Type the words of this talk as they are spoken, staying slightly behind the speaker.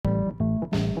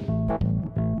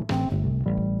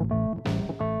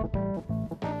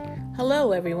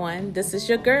Hello, everyone. This is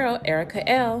your girl, Erica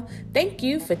L. Thank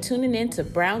you for tuning in to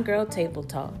Brown Girl Table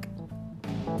Talk.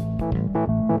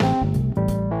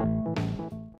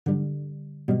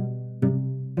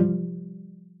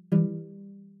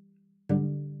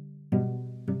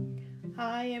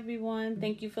 Hi, everyone.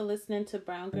 Thank you for listening to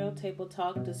Brown Girl Table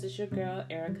Talk. This is your girl,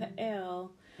 Erica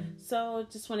L. So,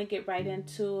 just want to get right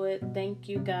into it. Thank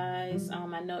you, guys.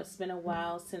 I know it's been a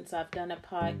while since I've done a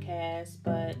podcast,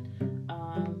 but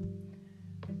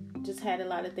just had a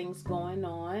lot of things going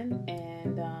on,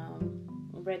 and I'm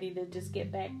ready to just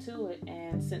get back to it.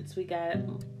 And since we got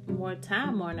more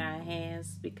time on our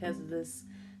hands because of this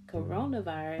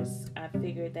coronavirus, I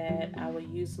figured that I would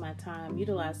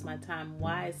utilize my time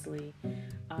wisely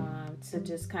to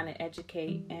just kind of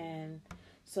educate. And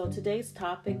so today's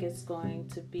topic is going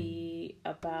to be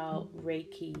about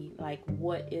Reiki, like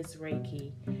what is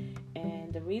Reiki?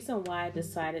 And the reason why I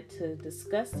decided to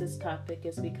discuss this topic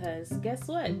is because guess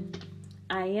what?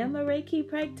 I am a Reiki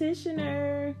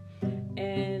practitioner.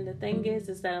 And the thing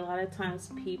is that a lot of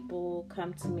times people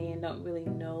come to me and don't really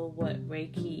know what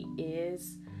Reiki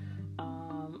is.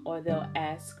 Or they'll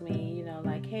ask me,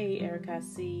 like, hey, Erica, I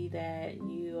see that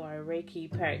you are a Reiki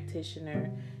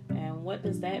practitioner. And what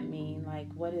does that mean?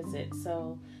 Like, what is it?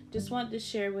 So just wanted to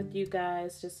share with you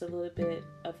guys just a little bit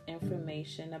of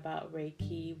information about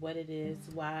Reiki, what it is,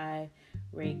 why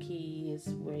Reiki is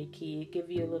Reiki, give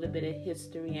you a little bit of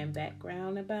history and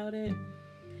background about it.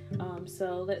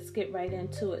 So let's get right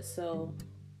into it. So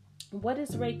what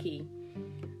is Reiki?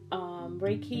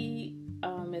 Reiki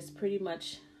is pretty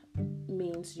much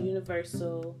means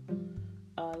universal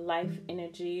life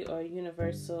energy or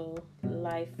universal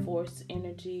life force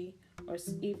energy or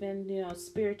even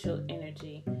spiritual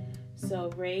energy. So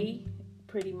Rei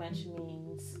pretty much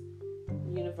means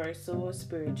universal or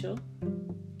spiritual,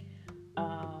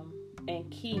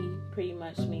 and Ki pretty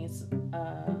much means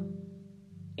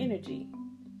energy,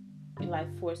 life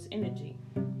force energy.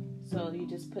 So you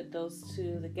just put those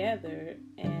two together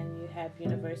and you have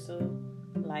universal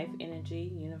life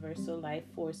energy, universal life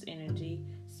force energy,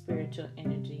 spiritual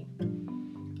energy.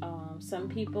 Some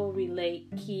people relate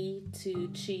Ki to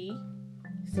Chi,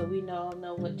 so we all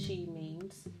know what Chi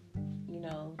means.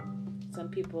 Some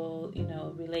people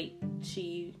relate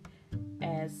Chi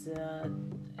as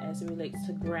it relates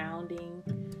to grounding.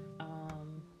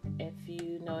 If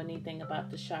you know anything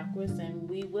about the chakras, and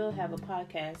we will have a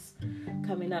podcast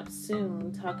coming up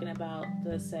soon talking about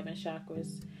the 7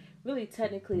 chakras. Really,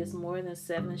 technically, it's more than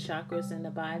 7 chakras in the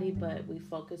body, but we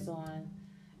focus on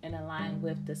and align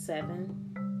with the 7.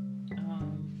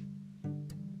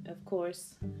 Of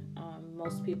course,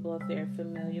 most people are very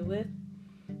familiar with.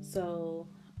 So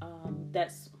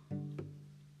that's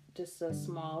just a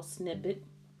small snippet.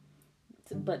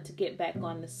 But to get back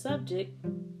on the subject,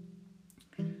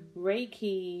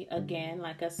 Reiki, again,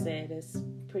 like I said, is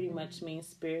pretty much means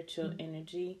spiritual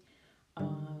energy.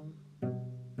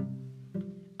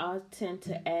 I tend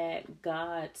to add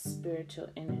God's spiritual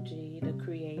energy, the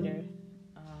creator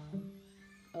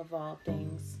of all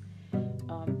things,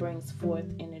 brings forth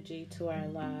energy to our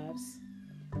lives.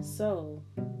 So,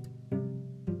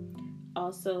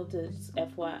 also this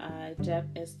FYI,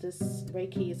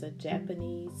 Reiki is a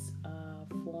Japanese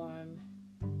form,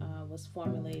 was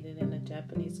formulated in the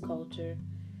Japanese culture.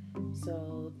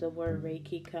 So the word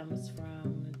Reiki comes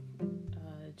from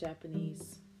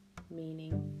Japanese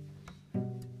meaning.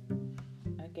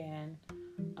 Again,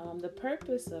 the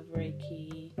purpose of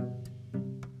Reiki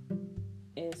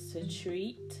is to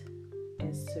treat,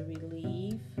 is to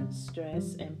relieve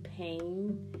stress and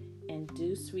pain,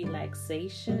 induce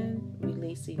relaxation,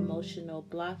 release emotional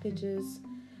blockages,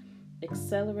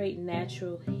 accelerate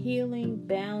natural healing,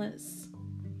 balance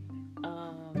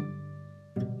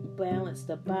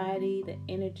the body, the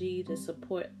energy, to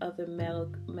support other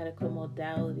medical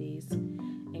modalities,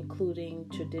 including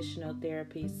traditional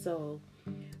therapy. So,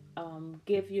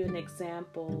 give you an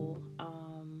example.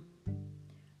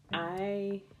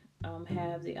 I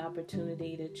have the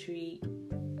opportunity to treat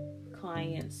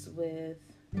clients with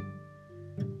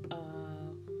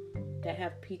that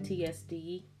have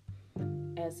PTSD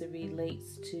as it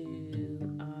relates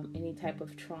to any type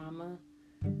of trauma.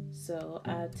 So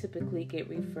I typically get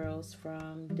referrals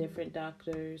from different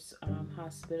doctors,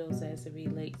 hospitals, as it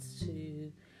relates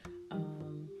to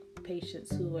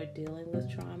patients who are dealing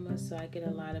with trauma. So I get a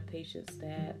lot of patients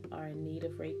that are in need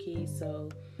of Reiki. So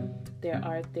there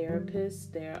are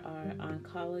therapists, there are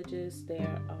oncologists,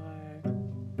 there are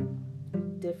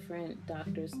different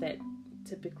doctors that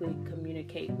typically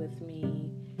communicate with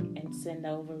me and send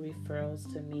over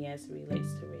referrals to me as it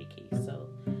relates to Reiki. So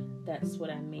that's what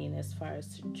I mean as far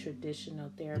as traditional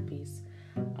therapies.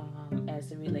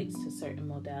 as it relates to certain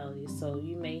modalities. So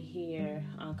you may hear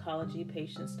oncology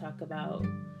patients talk about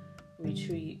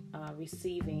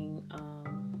receiving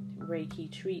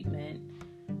Reiki treatment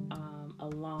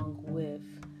along with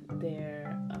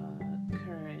their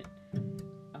current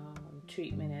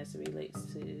treatment as it relates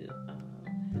to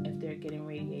if they're getting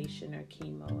radiation or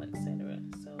chemo, etc.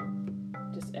 So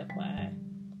just FYI.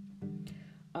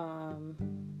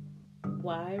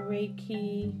 Why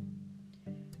Reiki?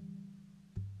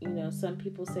 Some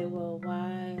people say, well,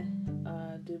 why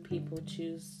do people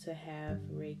choose to have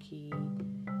Reiki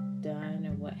done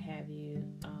or what have you?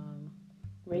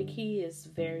 Reiki is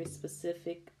very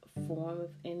specific form of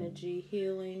energy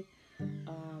healing,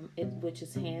 which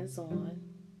is hands-on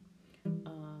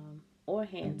or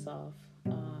hands-off.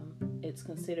 It's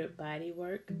considered body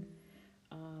work.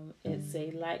 It's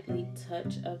a lightly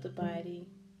touch of the body,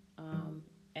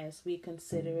 as we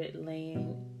consider it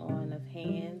laying on of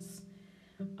hands.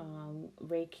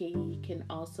 Reiki can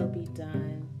also be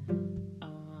done.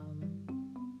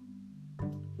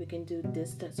 We can do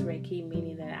distance Reiki,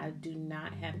 meaning that I do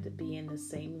not have to be in the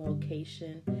same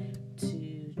location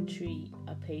to treat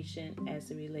a patient as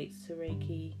it relates to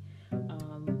Reiki.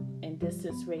 And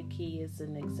distance Reiki is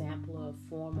an example of a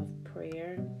form of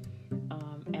prayer,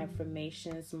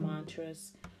 affirmations,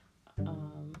 mantras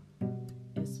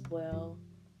as well.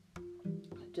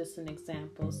 Just an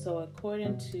example. So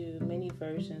according to many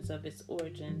versions of its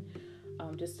origin,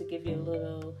 just to give you a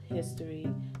little history,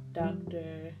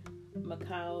 Dr.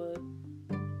 Mikao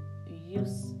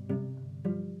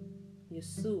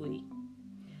Usui,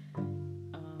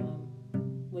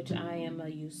 which I am a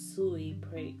Usui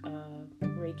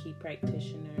Reiki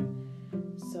practitioner.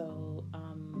 So,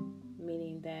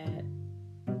 meaning that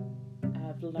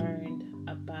I've learned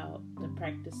about the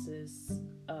practices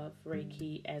of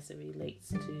Reiki as it relates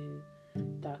to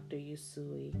Dr.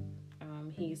 Usui.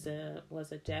 He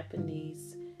was a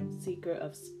Japanese seeker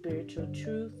of spiritual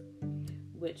truth,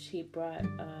 which he brought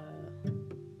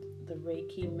the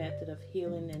Reiki method of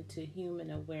healing into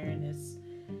human awareness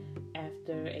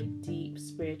after a deep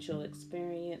spiritual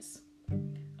experience.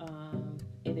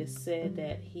 It is said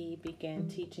that he began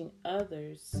teaching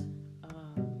others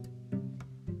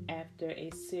after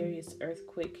a serious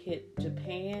earthquake hit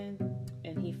Japan,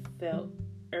 and he felt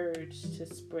urged to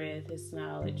spread his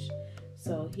knowledge.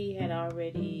 So he had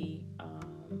already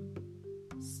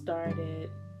started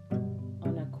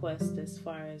on a quest as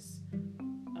far as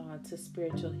to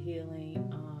spiritual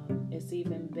healing. It's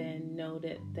even been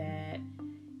noted that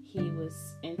he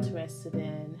was interested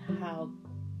in how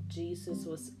Jesus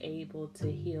was able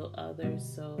to heal others,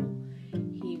 so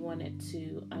he wanted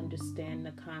to understand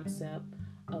the concept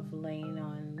of laying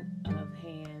on of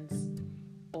hands,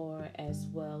 or as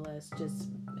well as just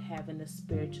having a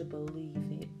spiritual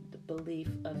the belief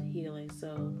of healing.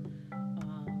 So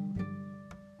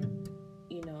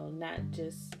not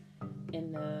just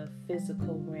in the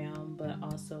physical realm, but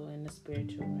also in the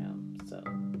spiritual realm. So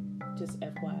just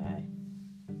FYI.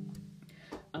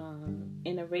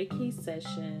 In a Reiki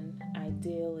session,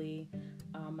 ideally,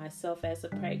 myself as a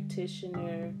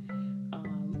practitioner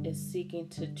is seeking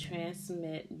to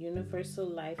transmit universal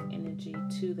life energy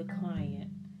to the client.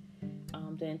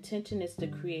 The intention is to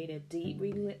create a deep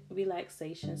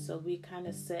relaxation, so we kind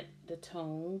of set the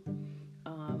tone,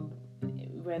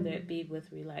 whether it be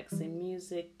with relaxing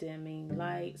music, dimming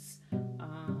lights,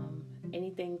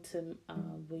 anything to,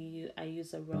 I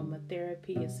use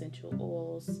aromatherapy, essential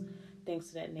oils, things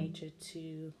of that nature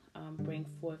to bring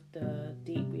forth the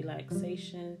deep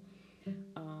relaxation.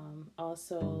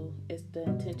 Also, the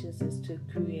intentions is to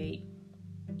create,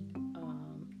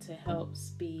 to help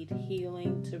speed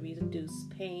healing, to reduce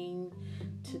pain,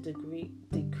 to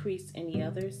decrease any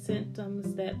other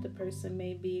symptoms that the person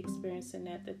may be experiencing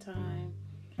at the time.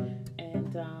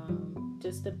 And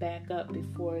just to back up,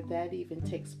 before that even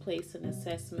takes place, an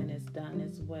assessment is done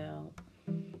as well.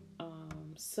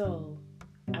 So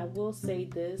I will say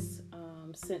this,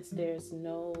 since there's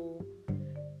no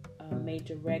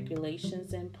major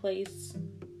regulations in place,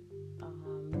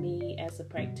 me as a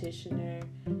practitioner,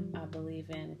 I believe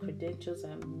in credentials.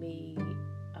 Me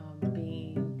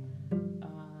being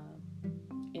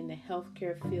in the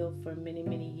healthcare field for many,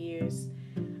 many years,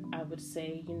 I would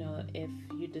say, if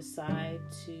you decide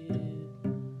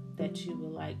that you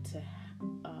would like to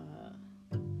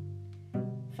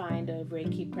find a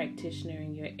Reiki practitioner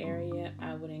in your area,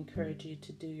 I would encourage you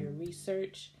to do your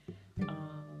research.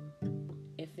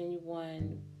 If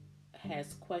anyone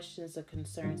has questions or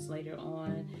concerns later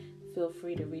on, feel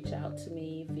free to reach out to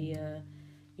me via,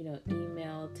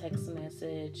 email, text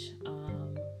message,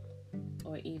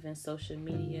 or even social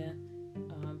media.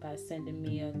 by sending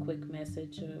me a quick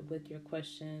message or with your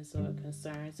questions or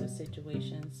concerns or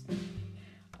situations.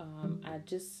 I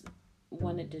just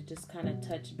wanted to just kind of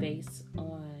touch base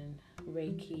on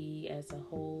Reiki as a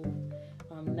whole.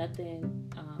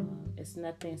 It's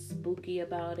nothing spooky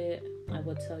about it. I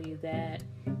will tell you that.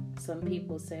 Some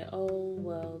people say, oh,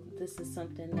 well, this is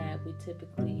something that we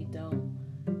typically don't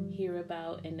hear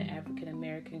about in the African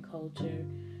American culture,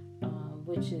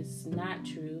 which is not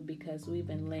true because we've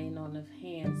been laying on of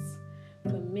hands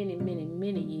for many, many,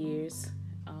 many years,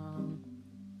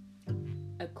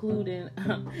 including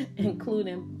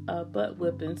butt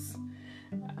whippings.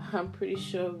 I'm pretty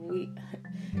sure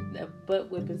the butt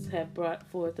whippings have brought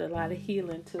forth a lot of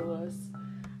healing to us.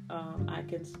 I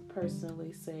can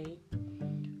personally say.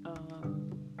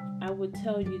 I would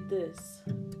tell you this.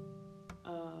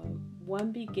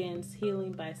 One begins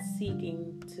healing by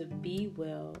seeking to be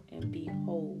well and be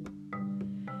whole.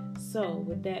 So,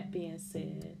 with that being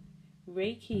said,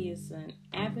 Reiki is an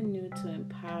avenue to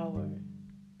empower,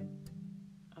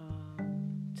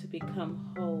 to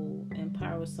become whole,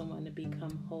 empower someone to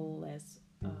become whole as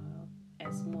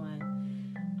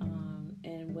one.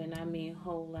 And when I mean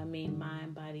whole, I mean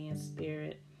mind, body, and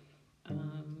spirit.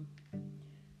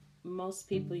 Most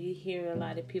people, you hear a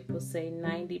lot of people say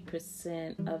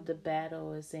 90% of the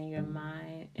battle is in your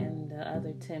mind and the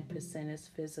other 10% is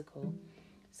physical.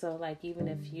 So like even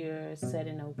if you're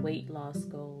setting a weight loss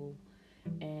goal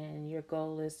and your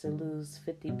goal is to lose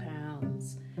 50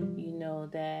 pounds, you know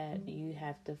that you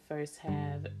have to first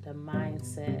have the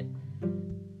mindset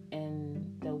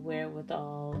and the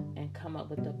wherewithal and come up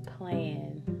with a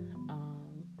plan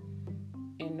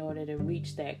in order to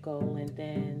reach that goal. And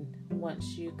then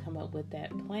once you come up with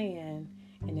that plan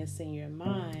and it's in your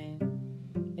mind,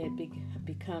 it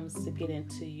becomes to get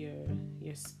into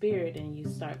your spirit, and you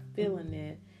start feeling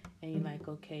it, and you're like,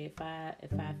 okay, if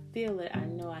I feel it, I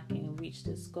know I can reach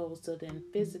this goal. So then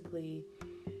physically,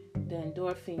 the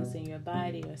endorphins in your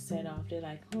body are set off. They're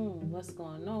like, what's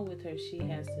going on with her? She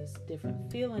has this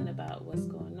different feeling about what's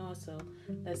going on. So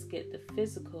let's get the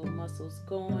physical muscles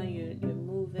going. You're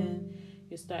moving.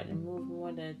 You're starting to move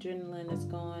more. The adrenaline is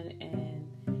going, and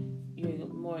you're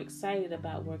more excited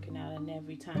about working out. And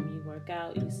every time you work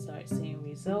out, you start seeing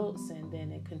results, and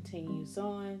then it continues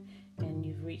on, and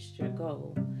you've reached your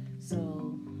goal.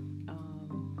 So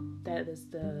that is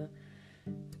the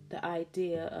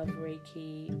idea of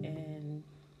Reiki, and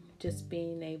just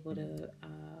being able to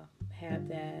have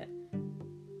that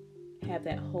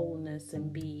wholeness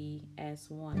and be as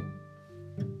one.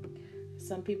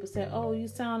 Some people say, oh, you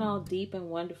sound all deep and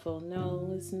wonderful. No,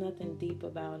 there's nothing deep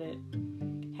about it.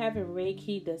 Having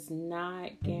Reiki does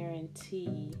not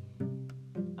guarantee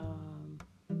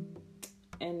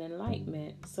an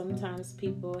enlightenment. Sometimes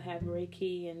people have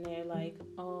Reiki and they're like,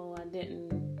 oh, I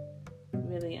didn't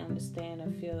really understand or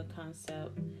feel the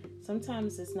concept.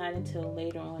 Sometimes it's not until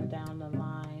later on down the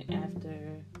line,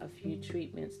 after a few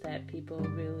treatments, that people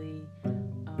really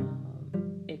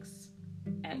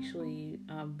actually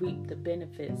reap the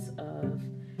benefits of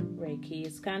Reiki.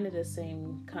 It's kind of the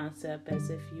same concept as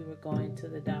if you were going to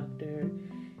the doctor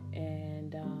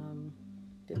and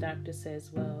the doctor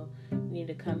says, well, you need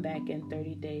to come back in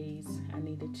 30 days. I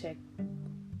need to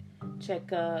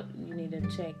check up. You need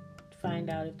to find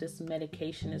out if this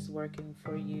medication is working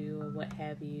for you or what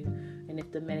have you. And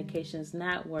if the medication is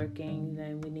not working,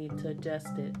 then we need to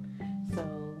adjust it. So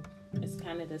it's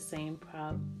kind of the same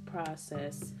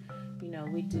process.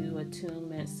 We do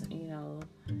attunements,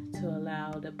 to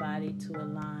allow the body to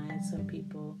align. Some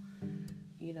people,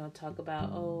 talk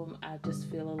about, oh, I just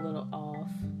feel a little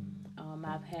off.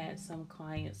 I've had some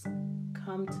clients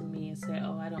come to me and say,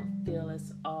 oh, I don't feel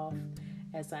as off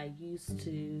as I used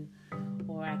to,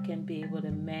 or I can be able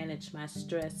to manage my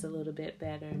stress a little bit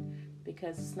better,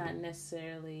 because it's not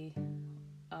necessarily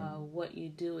what you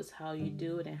do, is how you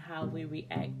do it and how we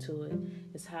react to it.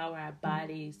 It's how our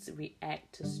bodies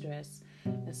react to stress.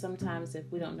 And sometimes if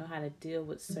we don't know how to deal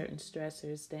with certain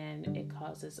stressors, then it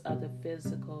causes other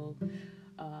physical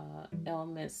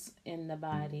ailments in the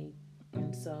body.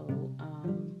 And so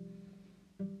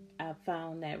I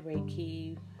found that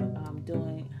Reiki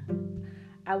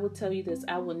I will tell you this,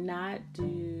 I would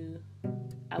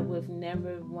have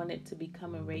never wanted to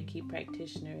become a Reiki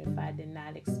practitioner if I did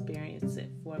not experience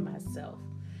it for myself.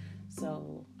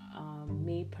 So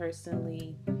me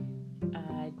personally,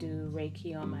 I do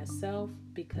Reiki on myself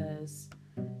because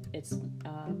it's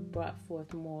brought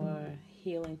forth more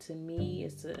healing to me.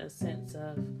 It's a sense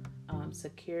of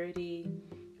security.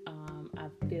 I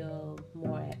feel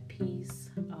more at peace.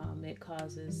 It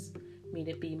causes me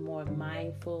to be more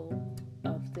mindful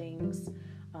of things.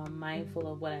 mindful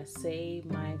of what I say,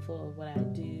 mindful of what I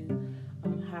do,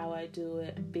 how I do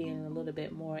it, being a little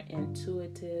bit more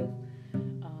intuitive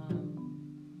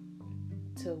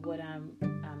to what I'm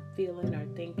feeling or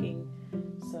thinking.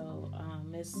 So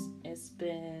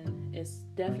it's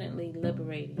definitely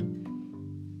liberating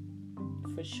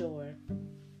for sure.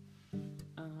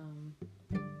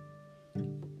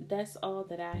 That's all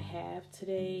that I have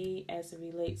today as it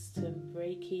relates to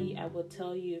Reiki. I will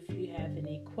tell you if you have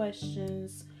any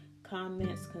questions,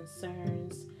 comments,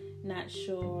 concerns, not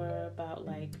sure about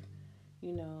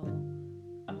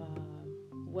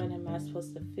what am I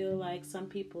supposed to feel like. Some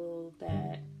people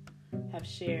that have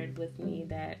shared with me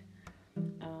that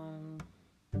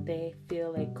they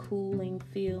feel a cooling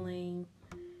feeling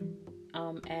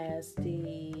as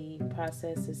the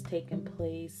process is taking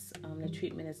place, the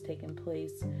treatment is taking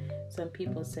place. Some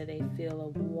people say they feel a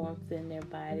warmth in their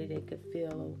body. They could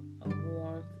feel a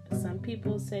warmth. Some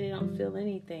people say they don't feel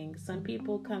anything. Some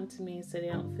people come to me and say they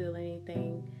don't feel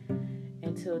anything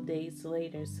until days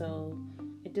later. So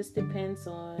it just depends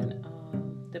on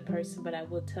the person. But I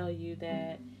will tell you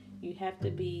that you have to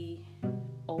be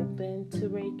open to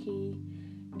Reiki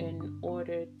in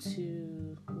order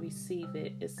to receive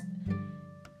it.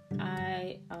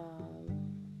 I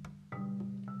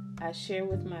share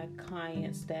with my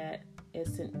clients that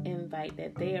it's an invite,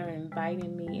 that they are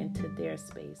inviting me into their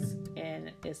space,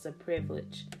 and it's a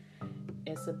privilege.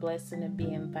 It's a blessing to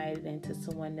be invited into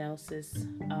someone else's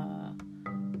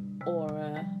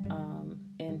aura,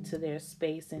 into their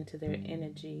space, into their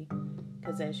energy,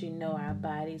 because as you know, our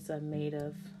bodies are made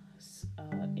of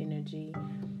energy,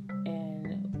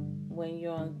 and when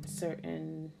you're on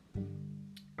certain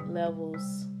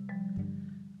levels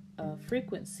of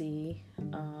frequency,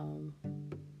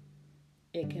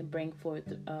 it can bring forth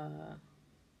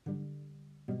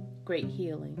great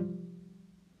healing.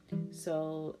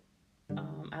 So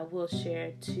I will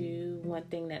share too, one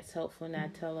thing that's helpful, and I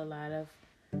tell a lot of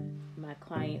my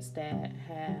clients that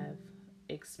have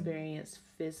experienced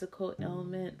physical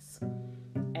ailments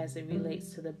as it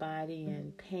relates to the body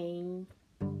and pain.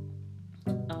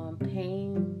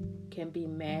 Pain can be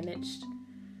managed,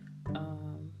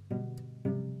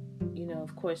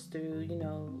 of course, through,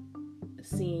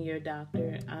 seeing your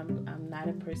doctor. I'm not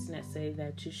a person that say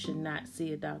that you should not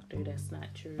see a doctor. That's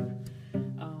not true.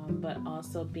 But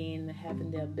also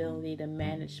having the ability to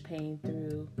manage pain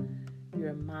through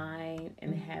your mind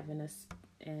and having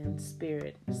and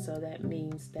spirit. So that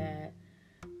means that,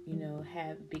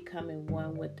 becoming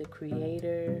one with the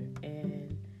Creator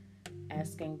and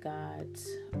asking God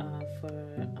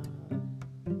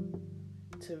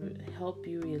to help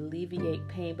you alleviate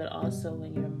pain, but also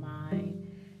in your mind,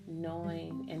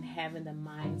 knowing and having the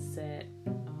mindset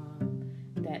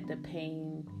that the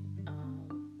pain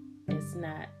is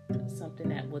not something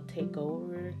that will take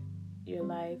over your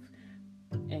life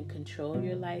and control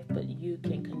your life, but you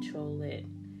can control it.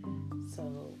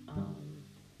 So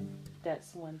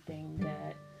that's one thing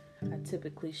that I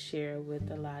typically share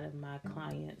with a lot of my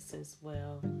clients as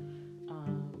well,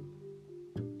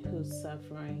 who's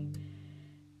suffering.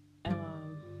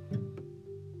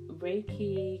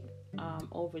 Reiki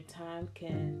over time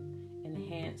can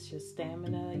enhance your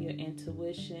stamina, your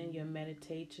intuition, your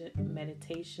meditation,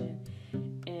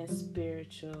 and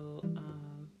spiritual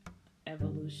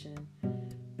evolution.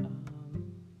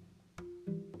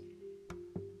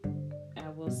 I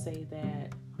will say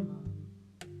that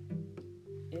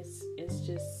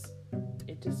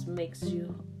it just makes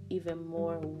you even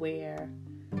more aware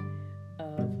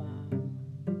of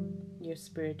your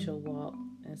spiritual walk.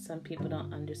 And some people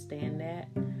don't understand that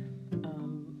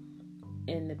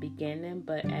in the beginning,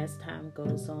 but as time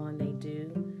goes on, they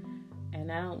do.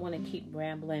 And I don't want to keep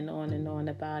rambling on and on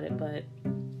about it, but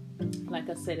like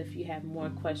I said, if you have more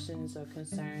questions or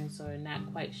concerns or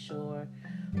not quite sure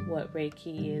what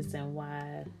Reiki is and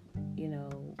why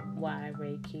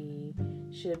Reiki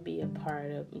should be a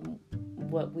part of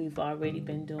what we've already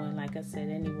been doing, like I said,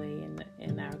 anyway,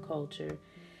 in our culture,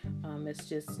 it's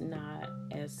just not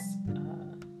as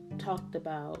talked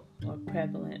about or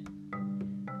prevalent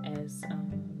as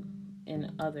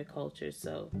in other cultures.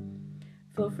 So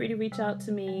feel free to reach out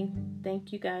to me.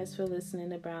 Thank you guys for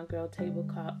listening to Brown Girl Table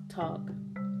Talk.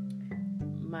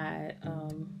 My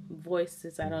voice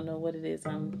is, I don't know what it is.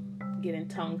 I'm getting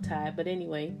tongue-tied. But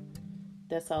anyway,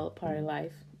 that's all a part of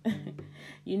life.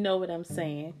 You know what I'm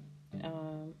saying.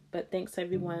 But thanks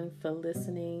everyone for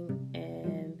listening.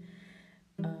 And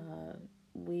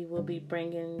we will be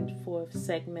bringing forth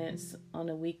segments on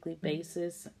a weekly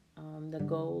basis. The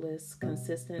goal is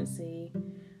consistency.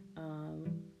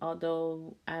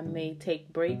 Although I may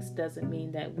take breaks, doesn't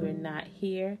mean that we're not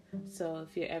here So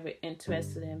if you're ever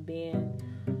interested in being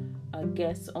a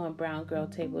guest on Brown Girl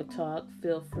Table Talk,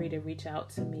 feel free to reach out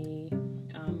to me.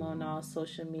 I'm on all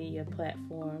social media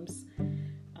platforms.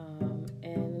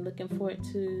 And looking forward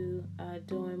to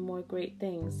doing more great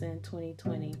things in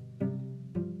 2020.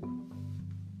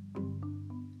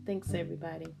 Thanks,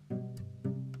 everybody.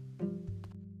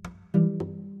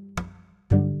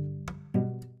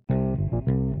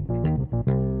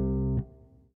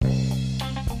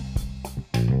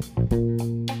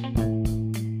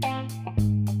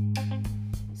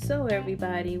 So,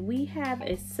 everybody, we have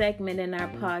a segment in our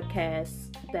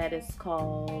podcast that is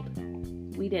called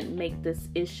We Didn't Make This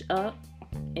Ish Up.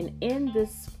 And in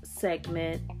this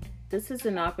segment, this is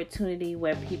an opportunity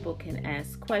where people can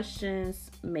ask questions,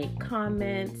 make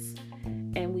comments,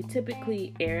 and we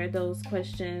typically air those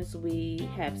questions. We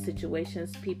have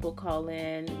situations people call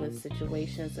in with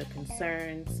situations or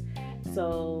concerns.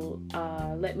 So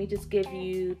let me just give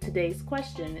you today's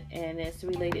question, and it's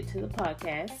related to the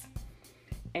podcast.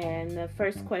 And the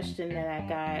first question that I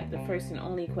got, the first and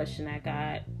only question I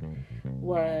got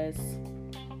was,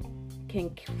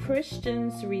 can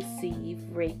Christians receive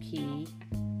Reiki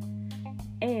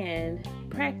and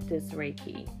practice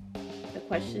Reiki? The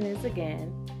question is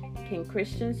again, can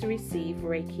Christians receive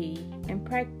Reiki and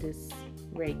practice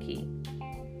Reiki?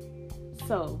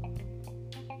 So,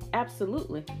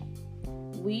 absolutely.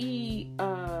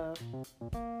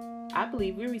 I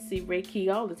believe we receive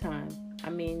Reiki all the time. I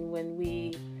mean, when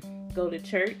we go to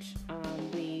church,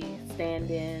 we stand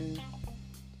in,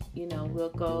 we'll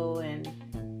go and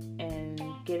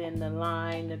get in the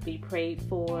line to be prayed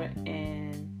for,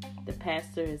 and the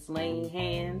pastor is laying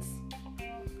hands.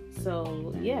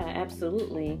 So yeah,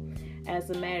 absolutely. As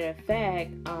a matter of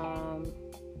fact,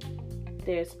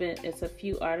 it's a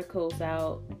few articles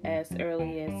out as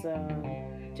early as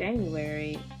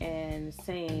January, and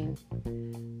saying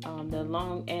the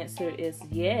long answer is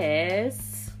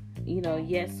yes.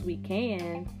 Yes, we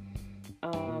can.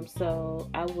 So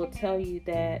I will tell you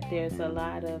that there's a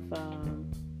lot of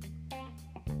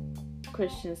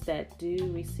Christians that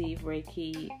do receive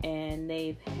Reiki, and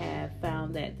they have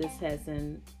found that this has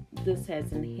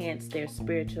enhanced their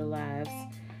spiritual lives.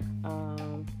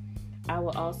 I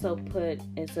will also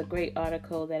it's a great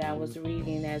article that I was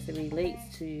reading as it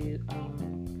relates to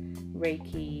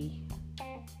Reiki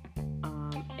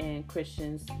and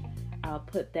Christians. I'll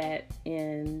put that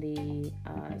in the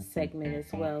segment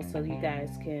as well, so you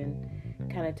guys can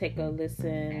kind of take a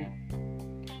listen,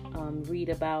 read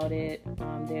about it.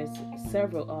 There's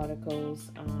several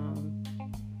articles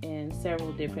in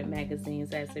several different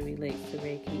magazines as it relates to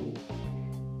Reiki.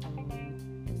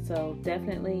 So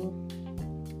definitely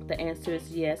the answer is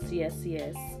yes, yes,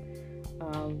 yes.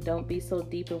 Don't be so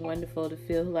deep and wonderful to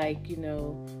feel like,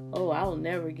 I'll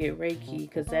never get Reiki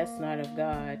because that's not of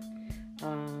God.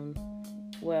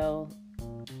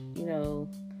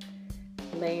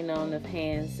 Laying on of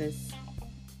hands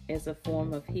is a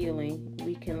form of healing.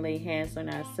 We can lay hands on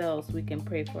ourselves. We can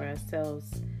pray for ourselves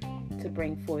to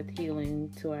bring forth healing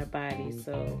to our bodies.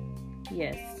 So,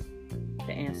 yes,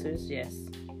 the answer is yes.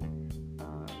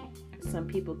 Some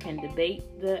people can debate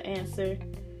the answer.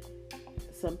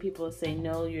 Some people say,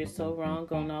 no, you're so wrong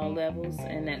on all levels,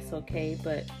 and that's okay.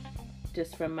 But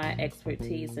just from my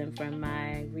expertise and from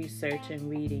my research and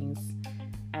readings,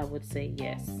 I would say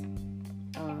yes.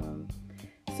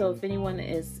 So if anyone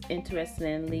is interested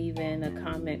in leaving a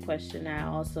comment question, I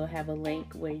also have a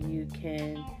link where you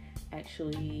can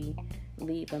actually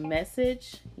leave a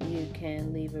message. You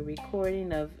can leave a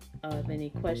recording of any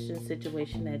question,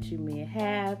 situation that you may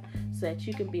have, so that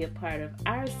you can be a part of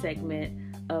our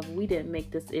segment of We Didn't Make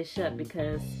This Ish Up,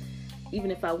 because even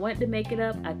if I wanted to make it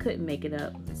up, I couldn't make it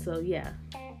up. So yeah,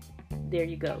 there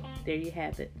you go. There you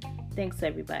have it. Thanks,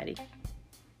 everybody.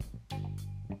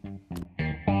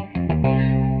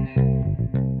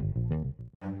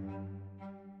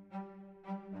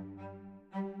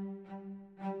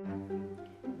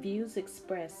 Views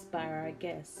expressed by our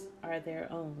guests are their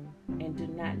own and do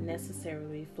not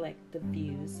necessarily reflect the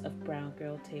views of Brown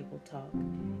Girl Table Talk.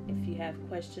 If you have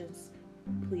questions,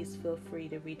 please feel free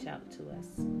to reach out to us.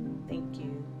 Thank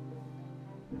you.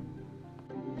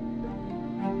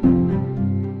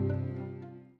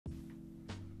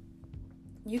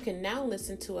 You can now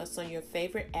listen to us on your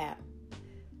favorite app.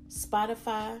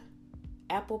 Spotify,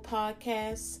 Apple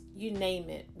Podcasts, you name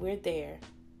it, we're there.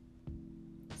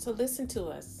 So listen to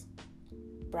us.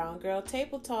 Brown Girl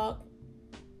Table Talk.